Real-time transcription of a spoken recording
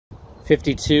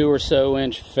52 or so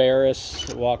inch Ferris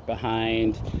walked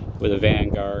behind with a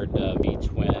Vanguard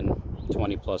V-Twin,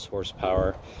 20 plus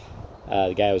horsepower.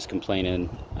 The guy was complaining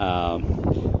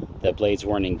that blades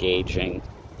weren't engaging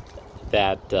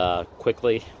that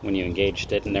quickly when you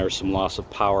engaged it, and there was some loss of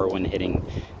power when hitting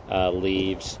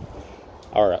leaves,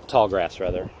 or tall grass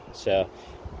rather. So,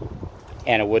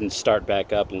 and it wouldn't start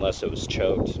back up unless it was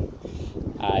choked.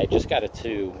 I just got it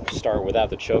to start without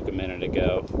the choke a minute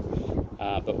ago,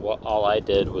 but all I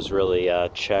did was really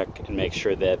check and make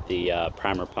sure that the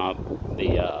primer pump,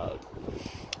 the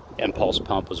impulse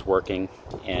pump, was working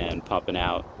and pumping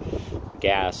out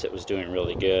gas. It was doing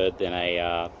really good. Then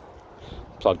I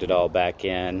plugged it all back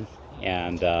in,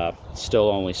 and still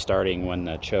only starting when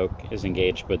the choke is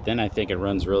engaged, but then I think it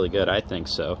runs really good. I think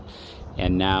so.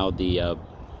 And now the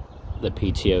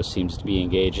PTO seems to be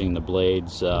engaging the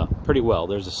blades pretty well.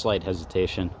 There's a slight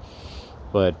hesitation,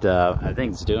 but I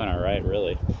think it's doing all right,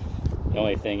 really. The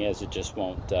only thing is, it just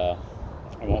won't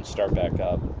start back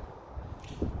up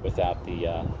without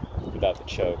the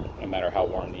choke, no matter how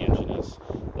warm the engine is.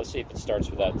 Let's see if it starts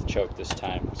without the choke this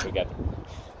time. So we got the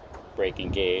brake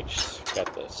engaged,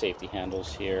 got the safety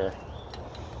handles here,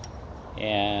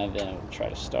 and then we'll try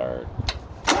to start.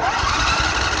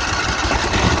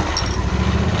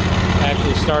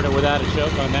 Actually started without a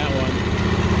choke on that one.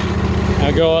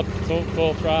 I'll go up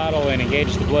full throttle and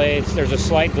engage the blades. There's a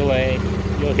slight delay.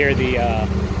 You'll hear the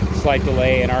slight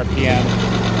delay in RPM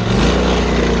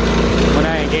when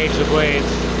I engage the blades.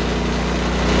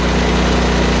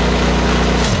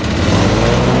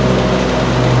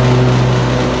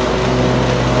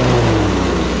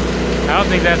 I don't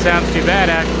think that sounds too bad,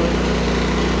 actually.